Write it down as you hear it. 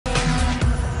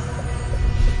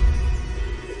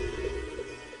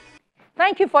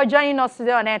Thank you for joining us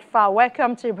today on Earthfile.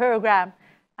 Welcome to the program.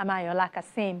 I'm Ayola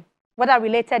Kasim.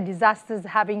 Weather-related disasters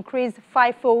have increased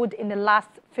fivefold in the last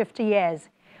 50 years.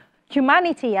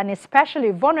 Humanity, and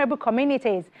especially vulnerable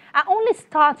communities, are only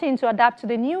starting to adapt to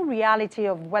the new reality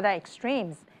of weather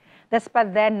extremes.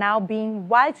 Despite there now being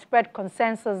widespread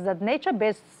consensus that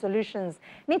nature-based solutions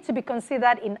need to be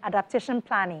considered in adaptation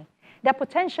planning, their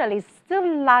potential is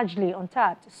still largely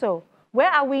untapped. So,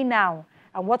 where are we now,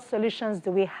 and what solutions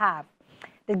do we have?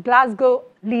 The Glasgow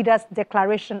Leaders'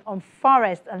 Declaration on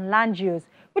Forest and Land Use,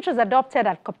 which was adopted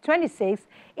at COP26,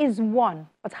 is one,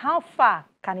 but how far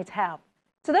can it help?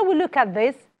 Today we look at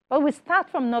this, but we start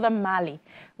from northern Mali,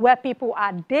 where people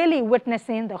are daily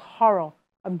witnessing the horror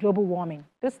of global warming.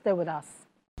 Please stay with us.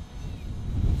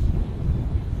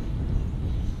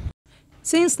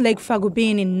 Since Lake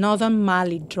Fagubin in northern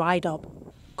Mali dried up,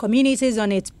 communities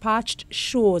on its parched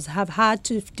shores have had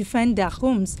to defend their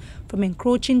homes from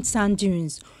encroaching sand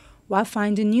dunes while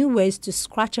finding new ways to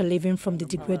scratch a living from the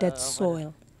degraded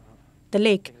soil. The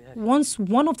lake, once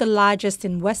one of the largest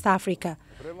in West Africa,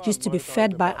 used to be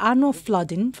fed by annual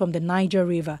flooding from the Niger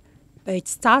River, but it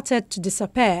started to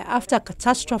disappear after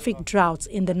catastrophic droughts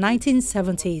in the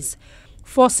 1970s,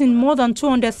 forcing more than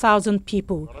 200,000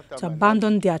 people to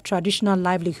abandon their traditional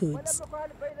livelihoods.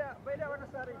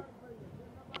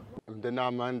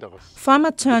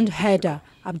 Farmer-turned-herder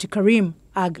Abdulkarim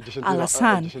Ag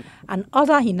Al-Hassan and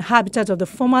other inhabitants of the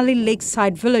formerly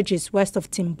lakeside villages west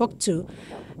of Timbuktu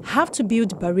have to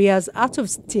build barriers out of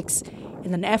sticks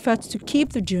in an effort to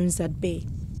keep the dunes at bay.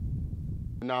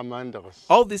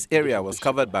 All this area was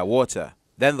covered by water.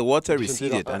 Then the water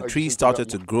receded and trees started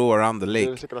to grow around the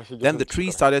lake. Then the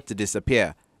trees started to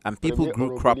disappear and people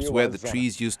grew crops where the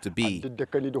trees used to be.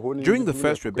 During the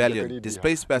first rebellion,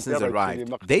 displaced persons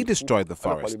arrived. They destroyed the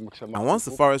forest. And once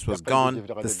the forest was gone,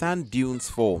 the sand dunes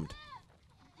formed.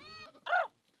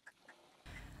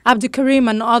 Abdulkarim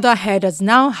and other herders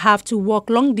now have to walk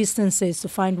long distances to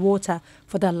find water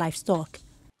for their livestock.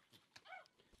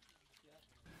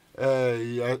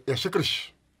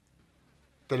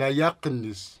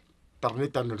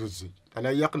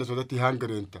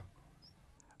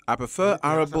 I prefer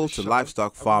arable to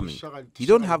livestock farming. You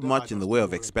don't have much in the way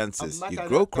of expenses. You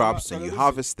grow crops and you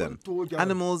harvest them.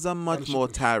 Animals are much more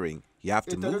tiring. You have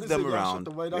to move them around,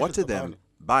 water them,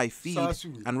 buy feed,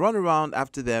 and run around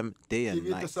after them day and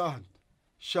night.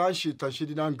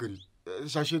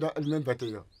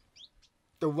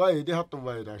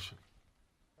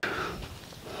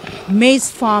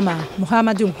 Maize farmer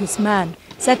Muhammadu Usman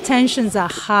said tensions are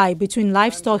high between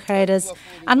livestock herders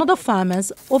and other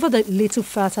farmers over the little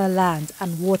fertile land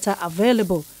and water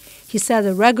available. He said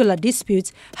the regular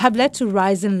disputes have led to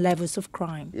rising levels of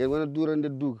crime.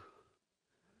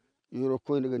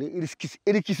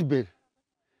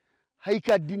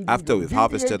 After we've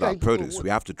harvested our produce, we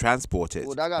have to transport it,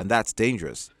 and that's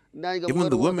dangerous. Even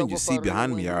the women you see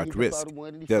behind me are at risk.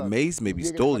 Their maize may be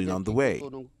stolen on the way.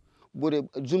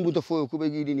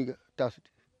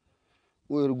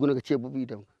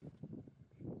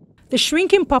 The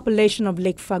shrinking population of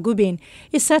Lake Fagubin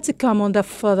is set to come under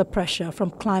further pressure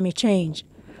from climate change.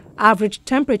 Average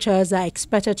temperatures are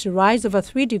expected to rise over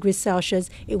 3 degrees Celsius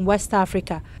in West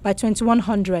Africa by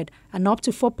 2100 and up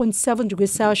to 4.7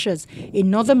 degrees Celsius in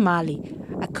northern Mali,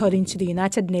 according to the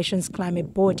United Nations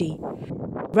Climate Body.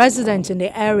 Residents in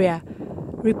the area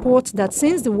report that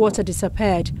since the water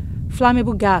disappeared,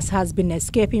 flammable gas has been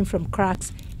escaping from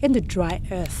cracks in the dry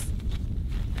earth.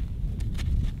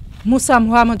 Musa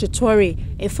Muhammad Tori,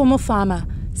 a former farmer,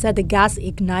 said the gas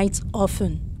ignites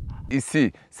often. There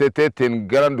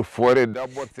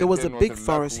was a big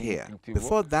forest here.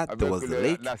 Before that, there was the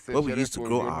lake where we used to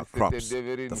grow our crops.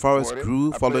 The forest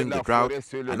grew following the drought,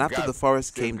 and after the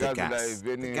forest came the gas.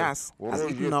 The gas has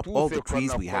eaten up all the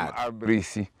trees we had.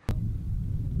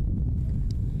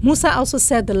 Musa also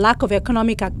said the lack of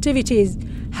economic activities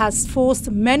has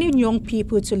forced many young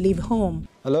people to leave home.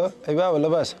 Hello?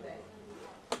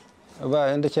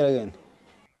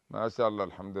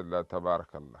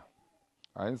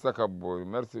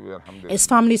 His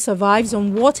family survives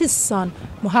on what his son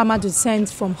Muhammadu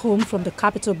sends from home from the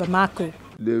capital Bamako.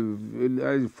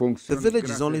 The village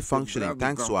is only functioning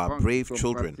thanks to our brave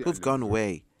children who've gone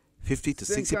away. 50 to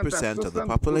 60% of the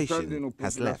population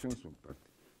has left.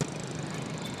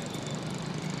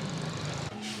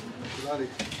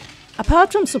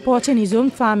 Apart from supporting his own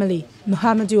family,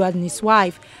 Muhammadu and his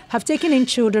wife have taken in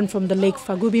children from the Lake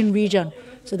Fagubin region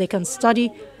so they can study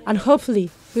and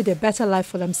hopefully build a better life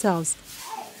for themselves.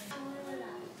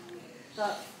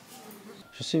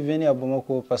 Je suis venu à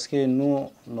Bamako parce que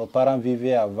nos parents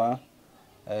vivaient avant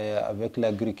avec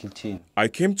l'agriculture. I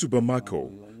came to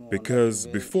Bamako Because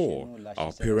before,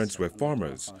 our parents were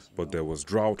farmers, but there was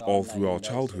drought all through our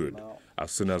childhood.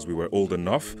 As soon as we were old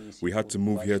enough, we had to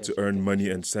move here to earn money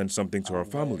and send something to our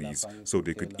families so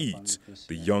they could eat.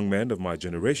 The young men of my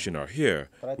generation are here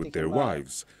with their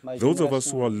wives. Those of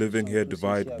us who are living here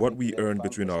divide what we earn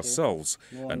between ourselves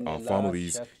and our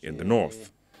families in the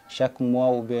north. Chaque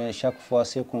mois ou bien chaque fois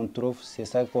ce qu'on trouve, c'est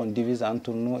ça qu'on divise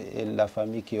entre nous et la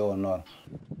famille qui est au nord.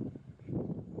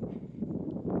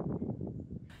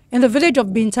 In the village of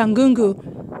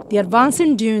Bintangungu, the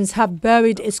advancing dunes have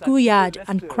buried a schoolyard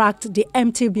and cracked the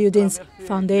empty building's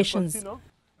foundations.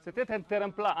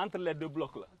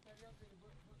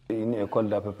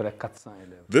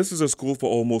 This is a school for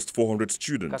almost 400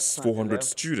 students. 400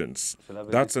 students.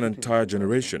 That's an entire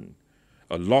generation.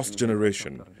 A lost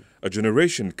generation. A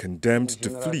generation condemned to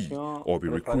flee or be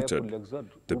recruited.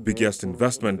 The biggest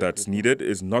investment that's needed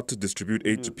is not to distribute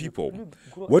aid to people.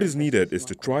 What is needed is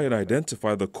to try and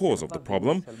identify the cause of the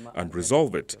problem and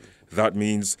resolve it. That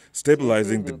means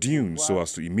stabilizing the dunes so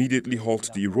as to immediately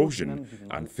halt the erosion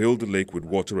and fill the lake with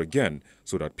water again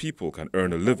so that people can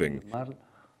earn a living.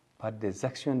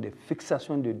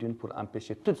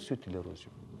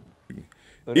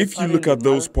 If you look at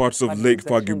those parts of Lake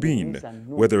Fagubin,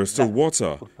 where there is still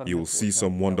water, you will see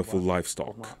some wonderful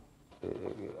livestock.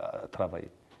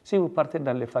 Si vous partez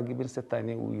dans les Fagubin cette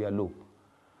année où il y a l'eau,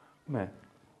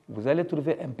 vous allez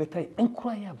trouver un bétail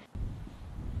incroyable.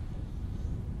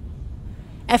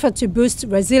 Effort to boost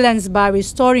resilience by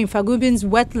restoring Fagubin's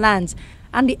wetlands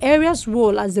and the area's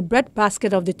role as the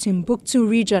breadbasket of the Timbuktu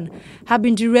region have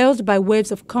been derailed by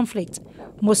waves of conflict,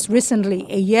 most recently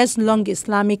a years-long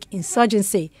Islamic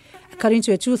insurgency, according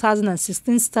to a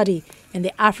 2016 study in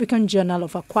the African Journal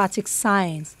of Aquatic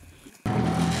Science.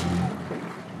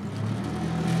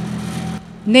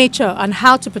 Nature and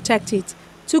how to protect it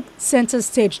took center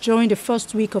stage during the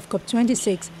first week of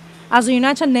COP26 as the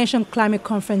United Nations Climate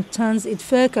Conference turns its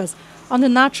focus on the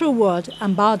natural world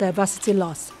and biodiversity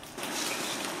loss.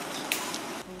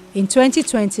 In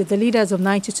 2020, the leaders of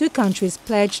 92 countries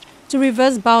pledged to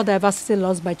reverse biodiversity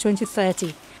loss by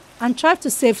 2030 and strive to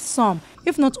save some,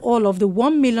 if not all, of the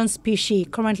 1 million species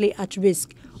currently at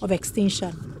risk of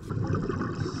extinction.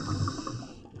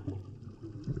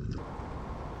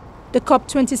 The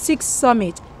COP26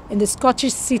 summit in the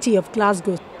Scottish city of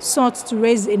Glasgow sought to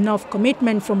raise enough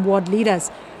commitment from world leaders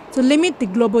to limit the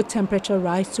global temperature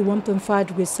rise to 1.5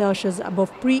 degrees Celsius above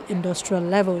pre-industrial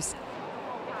levels.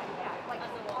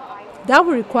 That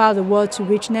will require the world to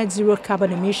reach net zero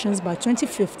carbon emissions by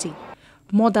 2050.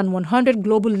 More than 100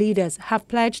 global leaders have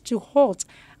pledged to halt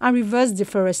and reverse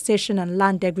deforestation and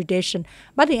land degradation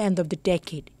by the end of the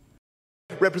decade.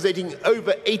 Representing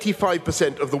over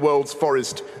 85% of the world's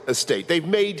forest estate, they've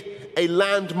made a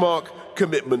landmark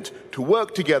commitment to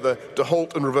work together to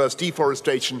halt and reverse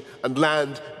deforestation and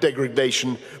land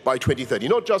degradation by 2030.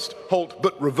 Not just halt,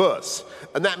 but reverse.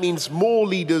 And that means more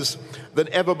leaders than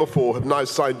ever before have now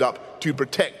signed up to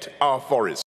protect our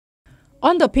forests.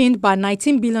 Underpinned by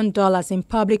 $19 billion in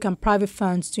public and private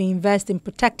funds to invest in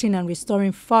protecting and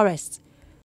restoring forests,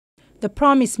 the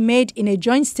promise made in a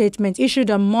joint statement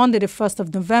issued on Monday, the 1st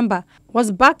of November,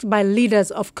 was backed by leaders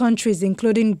of countries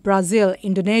including Brazil,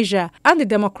 Indonesia, and the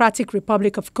Democratic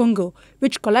Republic of Congo,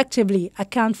 which collectively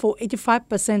account for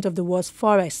 85% of the world's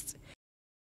forests.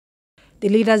 The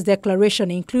leaders'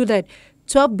 declaration included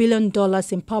 $12 billion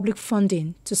in public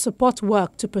funding to support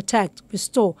work to protect,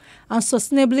 restore, and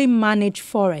sustainably manage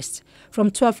forests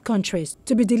from 12 countries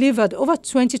to be delivered over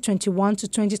 2021 to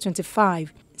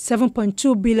 2025.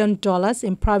 $7.2 billion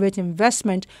in private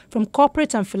investment from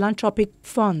corporate and philanthropic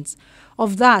funds.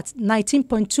 Of that,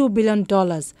 $19.2 billion,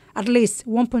 at least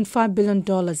 $1.5 billion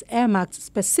earmarked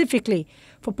specifically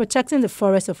for protecting the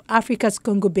forests of Africa's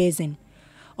Congo Basin.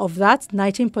 Of that,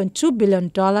 $19.2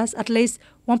 billion, at least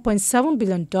 $1.7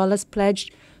 billion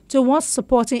pledged towards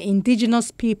supporting indigenous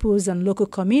peoples and local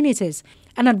communities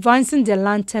and advancing their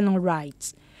land tenure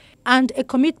rights, and a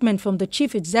commitment from the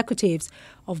chief executives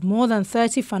of more than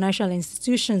 30 financial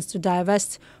institutions to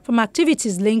divest from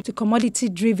activities linked to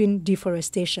commodity-driven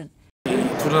deforestation.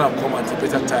 It couldn't have come at a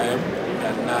better time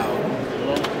than now,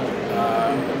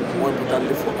 more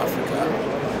importantly for Africa,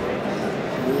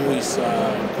 who is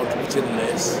contributing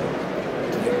less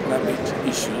to the climate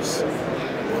issues,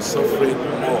 but suffering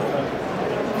more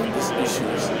on these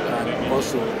issues, and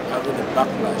also having a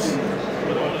backlash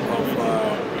of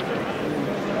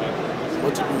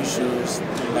multiple issues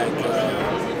like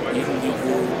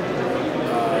illegal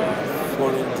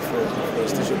foreign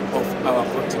deforestation of our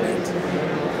continent.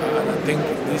 And I think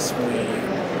this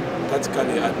will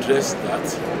practically address that.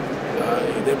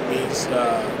 It then means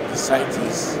the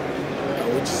CITES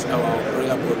which is our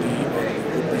umbrella body on the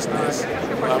wood business, we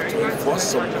have to enforce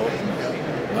some law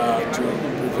to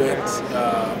prevent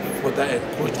further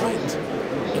encroachment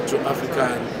into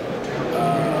African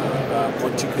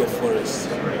contiguous forests.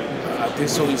 I think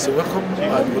so. It's a welcome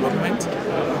development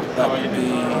that the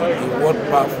world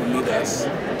powerful leaders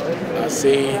are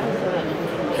saying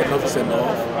enough is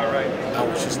enough,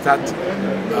 and we should start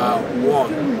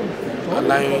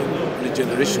allowing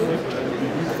regeneration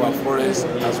of our forests,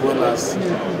 as well as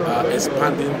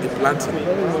expanding the planting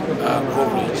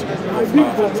coverage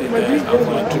of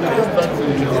our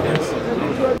tree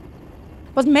covers.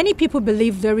 But many people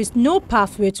believe there is no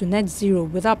pathway to net zero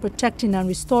without protecting and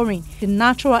restoring the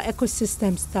natural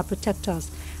ecosystems that protect us,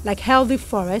 like healthy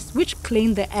forests which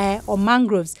clean the air, or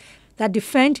mangroves that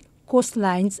defend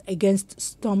coastlines against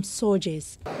storm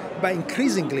surges. But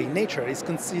increasingly, nature is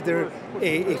considered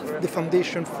the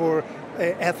foundation for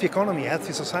a healthy economy,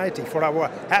 healthy society, for our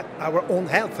own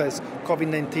health, as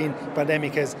COVID-19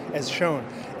 pandemic has shown,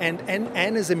 and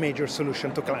as a major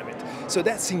solution to climate. So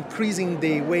that's increasing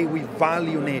the way we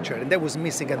value nature, and that was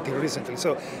missing until recently.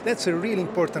 So that's a really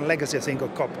important legacy, I think,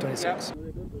 of COP26.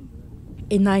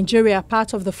 In Nigeria,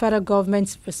 part of the federal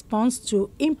government's response to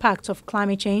impacts of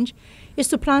climate change is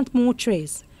to plant more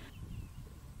trees.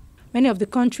 Many of the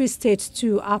country's states,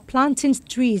 too, are planting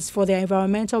trees for their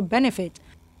environmental benefit.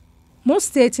 Most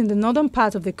states in the northern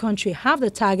part of the country have the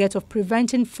target of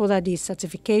preventing further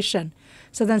desertification.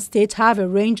 Southern states have a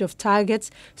range of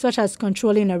targets, such as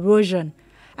controlling erosion.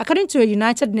 According to a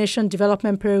United Nations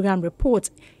Development Programme report,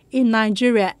 in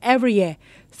Nigeria every year,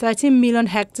 13 million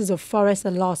hectares of forests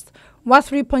are lost, while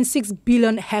 3.6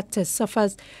 billion hectares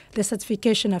suffers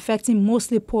desertification, affecting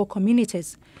mostly poor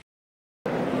communities.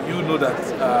 You know that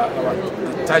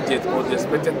the target, or the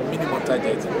expected minimum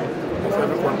target of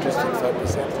every country is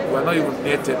 25%. We are not even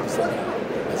near 10%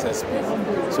 as I speak.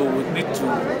 So we need to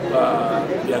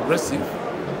be aggressive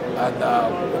and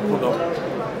open up.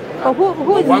 But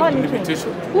who is monitoring?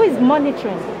 Who is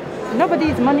monitoring? Nobody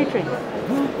is monitoring.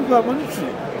 People are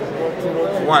monitoring.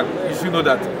 One, you should know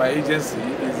that my agency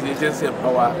is the agency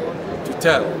empowered to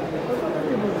tell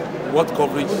what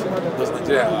coverage does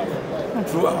Nigeria have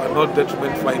through our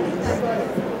non-detriment findings.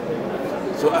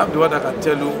 So I'm the one that can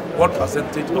tell you what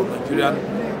percentage of Nigerian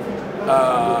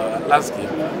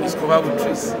landscape is covered with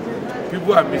trees.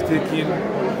 People are mistaking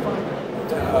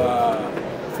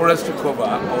forestry cover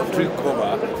or tree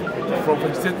cover from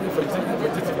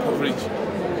vegetative coverage.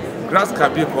 Grass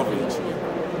can be a coverage,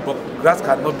 but grass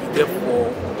cannot be there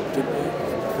for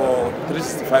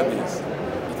 365 days.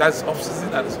 It has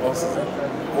off-season and it's on-season.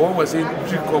 When we're saying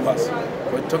tree covers,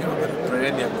 we're talking about the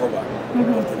perennial cover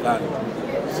of the land.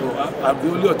 So I'm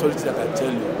the only authority that can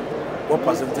tell you what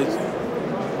percentage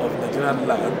of Nigerian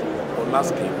land or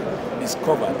landscape is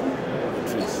covered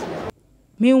with trees.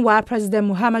 Meanwhile, President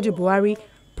Muhammadu Buhari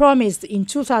promised in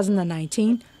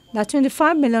 2019 that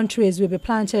 25 million trees will be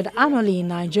planted annually in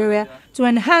Nigeria to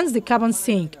enhance the carbon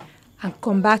sink and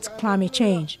combat climate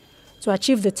change. To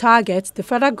achieve the target, the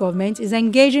federal government is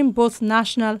engaging both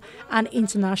national and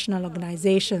international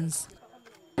organizations.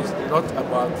 It's not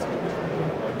about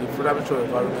the Federal Ministry of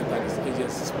Environment and its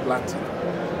agencies planting.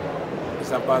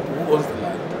 It's about who owns the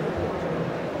land,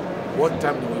 what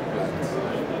time do we plant,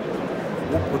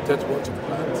 who protects what you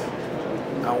plant,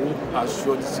 and who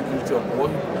assures the security of what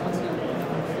you plant.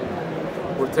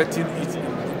 Protecting it in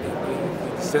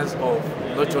the sense of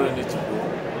nurturing it to grow,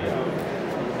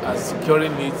 and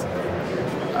securing it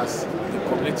as the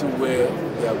community where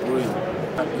they are growing.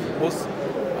 And the most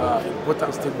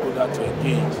important stakeholder to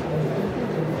engage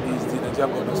is the Nigerian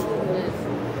Governance Forum.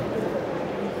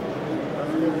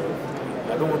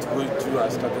 I don't want to go into our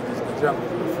strategies. Nigerian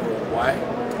Governance Forum. Why?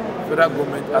 Federal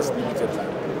government has limited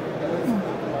land.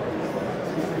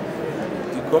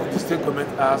 The state government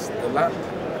has the land.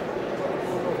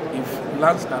 If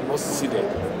lands are not seeded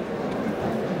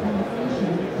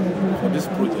for this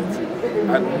project,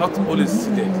 and not only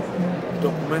seeded,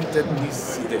 documentedly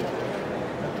seeded,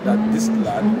 that this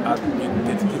land has been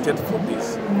dedicated for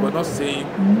this. We're not saying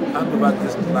hand over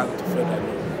this land to federal,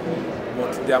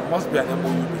 but there must be an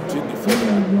MOU between the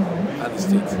federal and the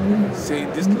state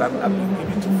saying this land has been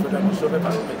given to federal Ministry of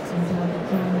Environment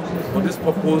for this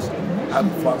purpose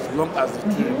and for as long as the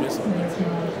tree remains on it.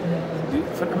 The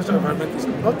Federal Ministry of Environment is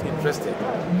not interested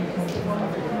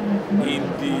in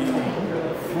the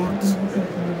fruit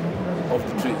of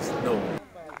the trees, no.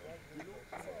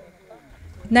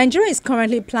 Nigeria is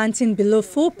currently planting below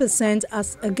 4%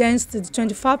 as against the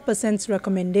 25%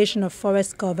 recommendation of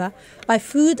forest cover by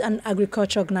Food and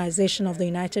Agriculture Organization of the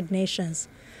United Nations.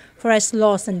 Forest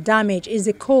loss and damage is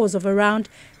the cause of around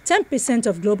 10%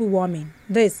 of global warming.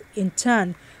 This, in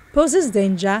turn, poses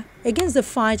danger against the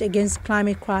fight against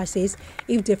climate crisis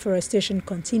if deforestation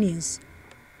continues.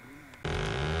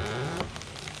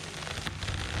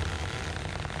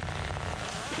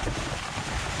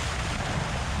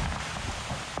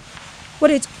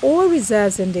 With its oil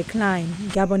reserves in decline,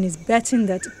 Gabon is betting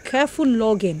that careful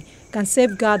logging can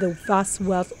safeguard the vast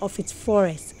wealth of its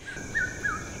forests.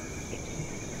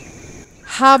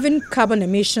 Halving carbon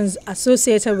emissions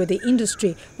associated with the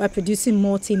industry by producing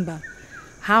more timber.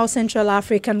 How Central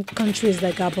African countries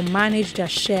like Gabon manage their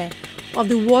share of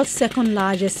the world's second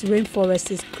largest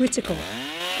rainforest is critical.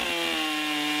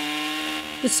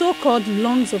 The so-called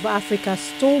lungs of Africa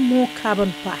store more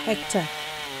carbon per hectare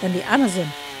than the Amazon,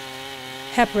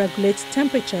 help regulate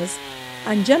temperatures,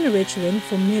 and generate rain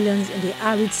for millions in the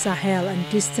arid Sahel and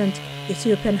distant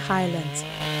Ethiopian highlands.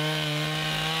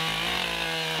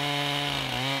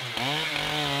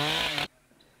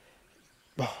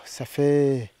 Ça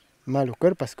fait mal au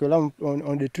cœur parce que là,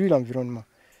 on détruit l'environnement.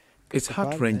 It's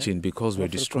heart-wrenching because we're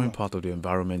destroying part of the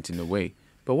environment in a way.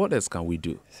 But what else can we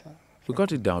do? We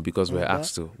got it down because we're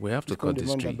asked to. We have to cut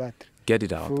this tree, get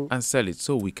it out, and sell it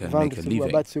so we can make a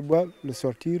living.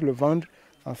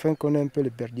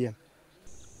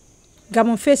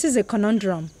 Gabon faces a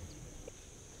conundrum.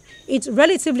 Its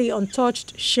relatively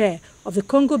untouched share of the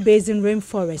Congo Basin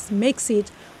rainforest makes it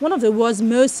one of the world's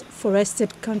most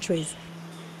forested countries,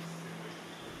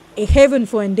 a haven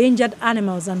for endangered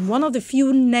animals and one of the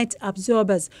few net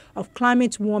absorbers of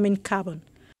climate-warming carbon.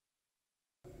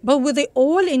 But with the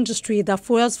oil industry that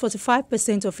fuels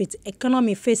 45% of its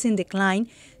economy facing decline,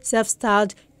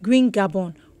 self-styled Green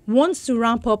Gabon wants to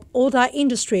ramp up other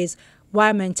industries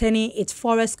while maintaining its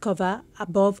forest cover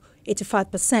above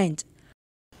 85%.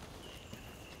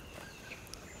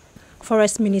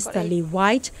 Forest Minister Lee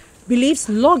White believes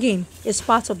logging is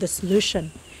part of the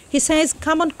solution. He says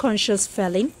carbon-conscious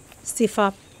felling,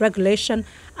 stiffer regulation,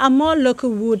 and more local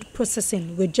wood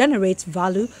processing will generate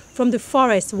value from the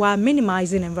forest while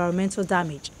minimizing environmental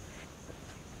damage.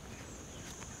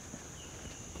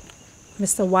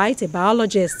 Mr. White, a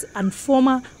biologist and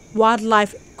former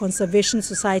Wildlife Conservation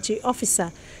Society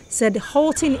officer, said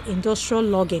halting industrial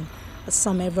logging, as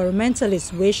some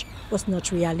environmentalists wish, was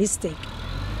not realistic.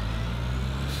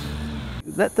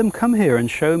 Let them come here and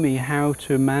show me how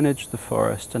to manage the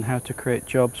forest and how to create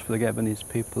jobs for the Gabonese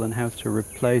people and how to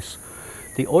replace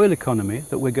the oil economy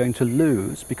that we're going to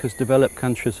lose because developed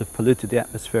countries have polluted the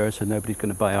atmosphere so nobody's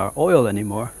going to buy our oil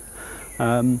anymore.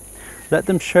 Let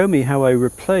them show me how I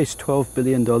replace $12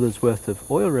 billion worth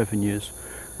of oil revenues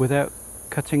without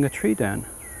cutting a tree down.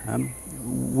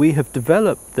 We have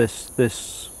developed this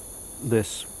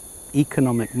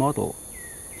economic model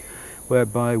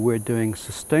whereby we're doing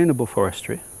sustainable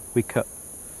forestry.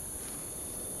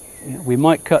 We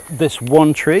might cut this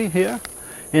one tree here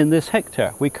in this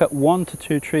hectare. We cut 1 to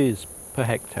 2 trees per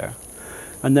hectare,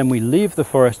 and then we leave the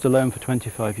forest alone for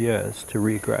 25 years to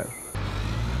regrow.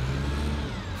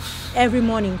 Every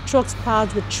morning, trucks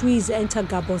piled with trees enter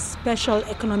Gabon's special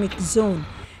economic zone,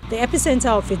 the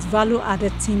epicenter of its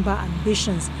value-added timber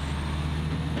ambitions.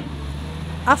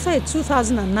 After a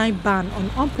 2009 ban on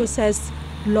unprocessed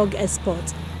log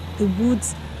export, the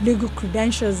wood's legal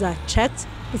credentials are checked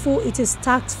before it is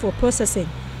taxed for processing.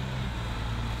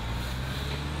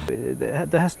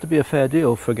 There has to be a fair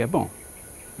deal for Gabon.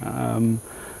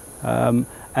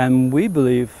 And we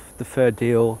believe the fair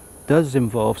deal does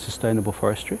involve sustainable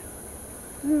forestry.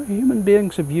 Human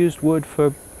beings have used wood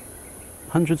for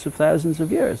hundreds of thousands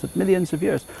of years, millions of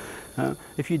years.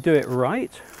 If you do it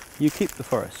right, you keep the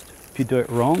forest. If you do it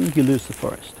wrong, you lose the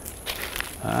forest.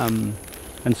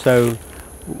 And so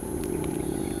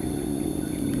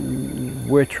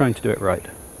we're trying to do it right.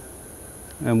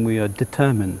 And we are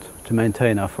determined to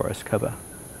maintain our forest cover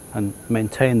and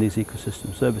maintain these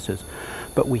ecosystem services.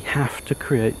 But we have to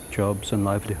create jobs and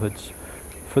livelihoods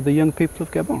for the young people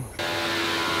of Gabon.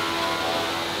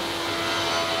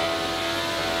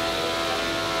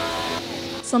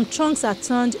 Some trunks are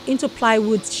turned into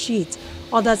plywood sheet,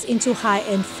 others into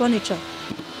high-end furniture.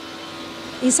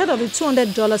 Instead of the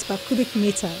 $200 per cubic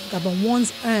meter Gabon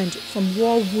once earned from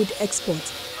raw wood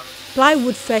exports,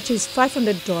 plywood fetches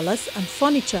 $500 and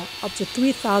furniture up to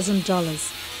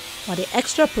 $3,000, while the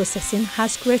extra processing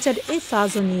has created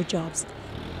 8,000 new jobs.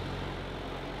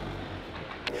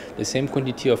 The same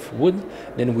quantity of wood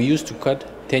than we used to cut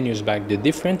 10 years back. The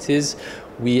difference is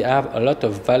we have a lot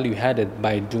of value added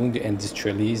by doing the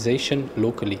industrialization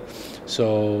locally.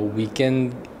 So we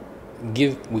can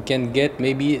get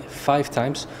maybe 5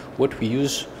 times what we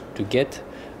used to get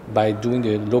by doing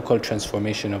the local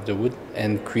transformation of the wood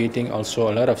and creating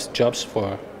also a lot of jobs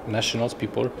for nationals,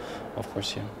 people, of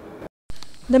course, yeah.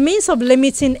 The means of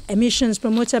limiting emissions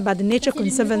promoted by the Nature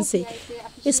Conservancy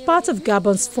is part of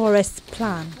Gabon's forest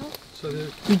plan.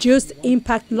 Reduced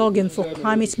impact logging for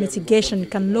climate mitigation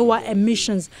can lower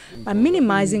emissions by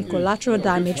minimizing collateral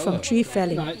damage from tree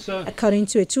felling, according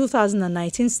to a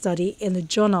 2019 study in the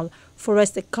journal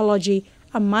Forest Ecology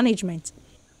and Management.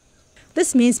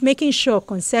 This means making sure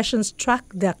concessions track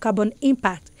their carbon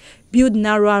impact, build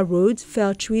narrower roads,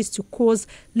 fell trees to cause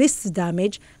least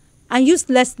damage, and use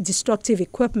less destructive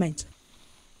equipment.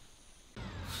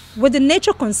 With the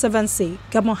Nature Conservancy,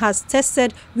 Gabon has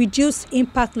tested reduced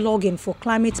impact logging for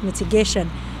climate mitigation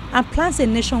and plans a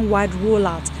nationwide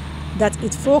rollout that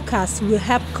it forecasts will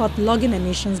help cut logging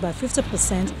emissions by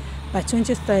 50% by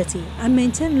 2030 and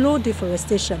maintain low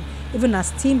deforestation even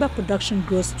as timber production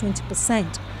grows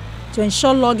 20%. To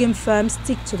ensure logging firms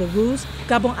stick to the rules,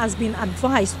 Gabon has been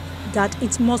advised that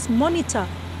it must monitor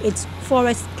its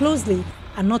forests closely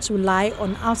and not rely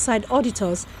on outside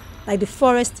auditors like the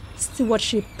Forest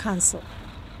Stewardship Council.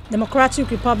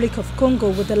 Democratic Republic of Congo,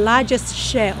 with the largest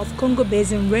share of Congo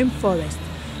Basin rainforest,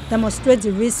 demonstrates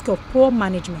the risk of poor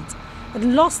management. It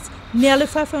lost nearly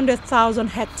 500,000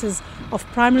 hectares of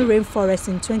primary rainforest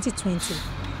in 2020,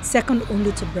 second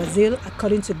only to Brazil,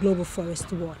 according to Global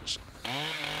Forest Watch.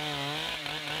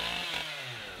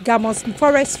 Gabon's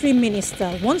forestry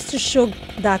minister wants to show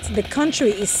that the country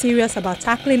is serious about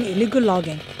tackling illegal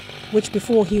logging, which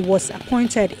before he was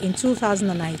appointed in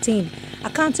 2019,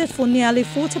 accounted for nearly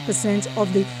 40%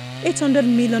 of the $800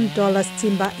 million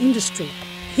timber industry.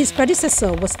 His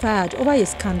predecessor was fired over a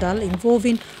scandal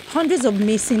involving hundreds of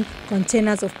missing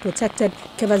containers of protected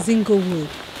Kevazingo wood.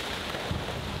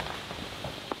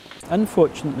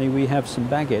 Unfortunately, we have some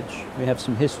baggage, we have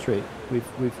some history.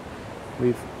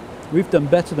 We've done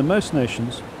better than most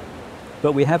nations,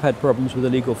 but we have had problems with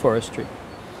illegal forestry.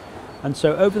 And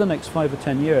so over the next 5 or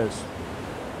 10 years,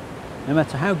 no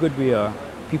matter how good we are,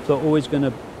 people are always going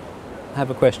to have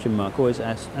a question mark, always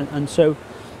ask. And so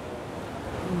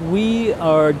we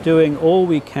are doing all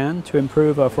we can to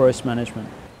improve our forest management.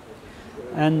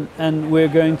 And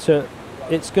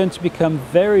it's going to become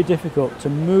very difficult to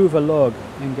move a log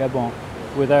in Gabon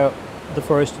without the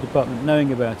forestry department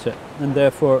knowing about it, and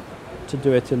therefore to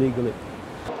do it illegally.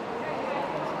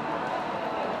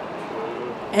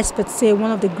 Experts say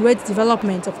one of the great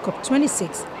developments of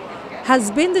COP26 has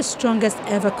been the strongest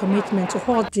ever commitment to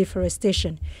halt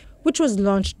deforestation, which was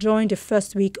launched during the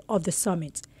first week of the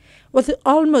summit, with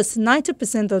almost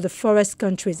 90% of the forest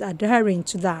countries adhering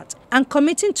to that and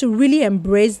committing to really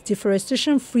embrace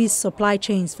deforestation-free supply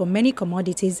chains for many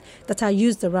commodities that are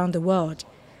used around the world.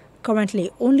 Currently,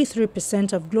 only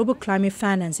 3% of global climate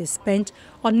finance is spent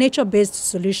on nature-based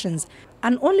solutions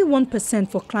and only 1%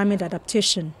 for climate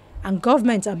adaptation, and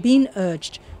governments are being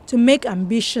urged to make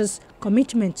ambitious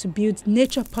commitments to build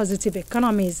nature-positive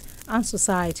economies and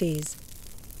societies.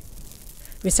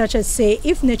 Researchers say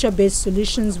if nature-based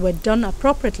solutions were done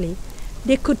appropriately,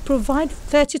 they could provide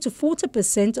 30 to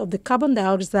 40% of the carbon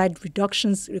dioxide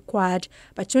reductions required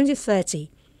by 2030.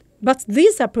 But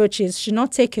these approaches should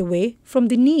not take away from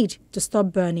the need to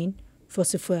stop burning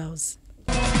fossil fuels.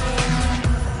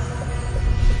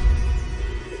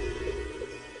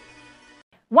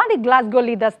 While the Glasgow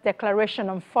Leaders' Declaration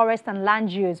on Forest and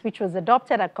Land Use, which was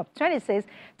adopted at COP26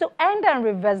 to end and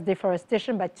reverse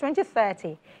deforestation by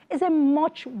 2030, is a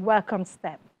much welcome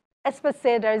step. Experts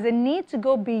say there is a need to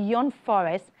go beyond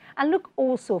forests and look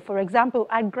also, for example,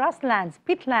 at grasslands,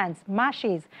 peatlands,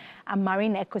 marshes, and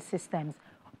marine ecosystems,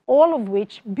 all of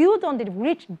which build on the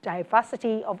rich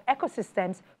diversity of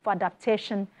ecosystems for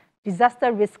adaptation,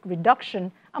 disaster risk reduction,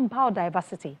 and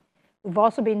biodiversity. We've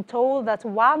also been told that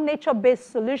while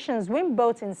nature-based solutions win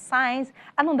both in science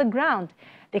and on the ground,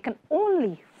 they can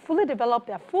only fully develop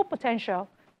their full potential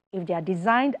if they are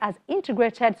designed as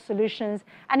integrated solutions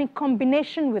and in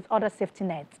combination with other safety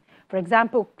nets. For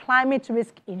example, climate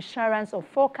risk insurance or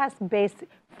forecast-based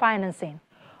financing.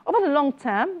 Over the long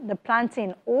term, the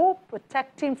planting or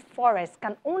protecting forests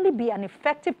can only be an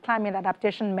effective climate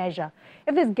adaptation measure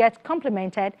if this gets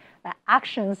complemented by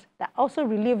actions that also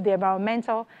relieve the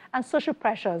environmental and social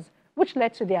pressures which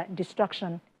led to their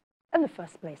destruction in the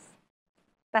first place.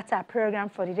 That's our program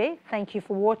for today. Thank you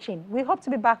for watching. We hope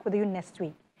to be back with you next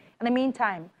week. In the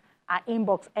meantime, our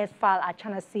inbox Earthfile at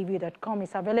channelcv.com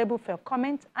is available for your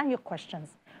comments and your questions.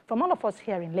 From all of us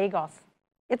here in Lagos,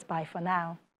 it's bye for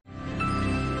now.